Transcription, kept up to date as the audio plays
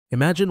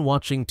Imagine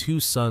watching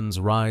two suns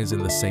rise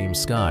in the same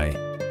sky,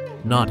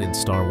 not in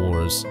Star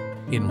Wars,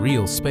 in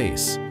real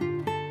space.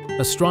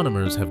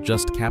 Astronomers have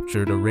just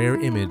captured a rare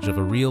image of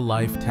a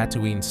real-life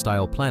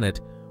Tatooine-style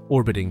planet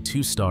orbiting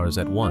two stars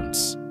at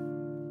once.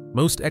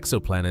 Most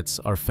exoplanets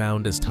are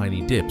found as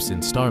tiny dips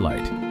in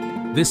starlight.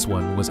 This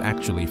one was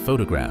actually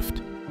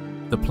photographed.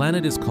 The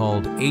planet is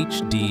called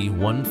HD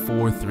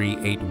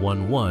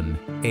 143811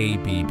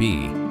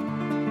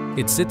 ABB.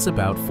 It sits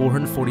about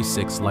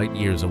 446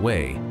 light-years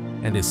away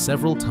and is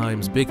several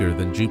times bigger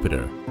than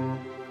Jupiter.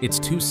 Its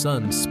two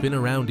suns spin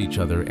around each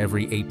other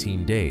every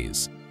 18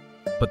 days.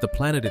 But the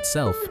planet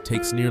itself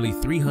takes nearly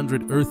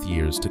 300 Earth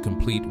years to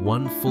complete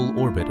one full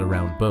orbit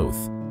around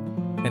both.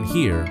 And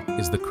here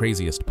is the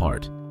craziest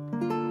part.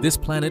 This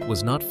planet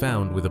was not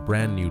found with a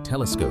brand new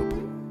telescope.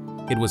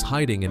 It was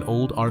hiding in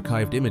old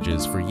archived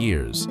images for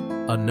years,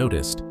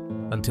 unnoticed,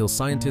 until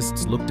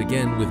scientists looked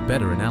again with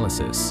better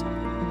analysis.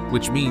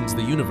 Which means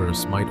the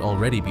universe might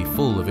already be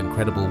full of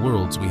incredible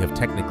worlds we have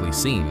technically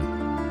seen.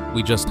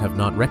 We just have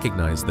not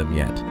recognized them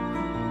yet.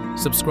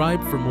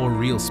 Subscribe for more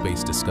real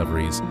space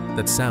discoveries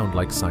that sound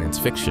like science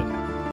fiction.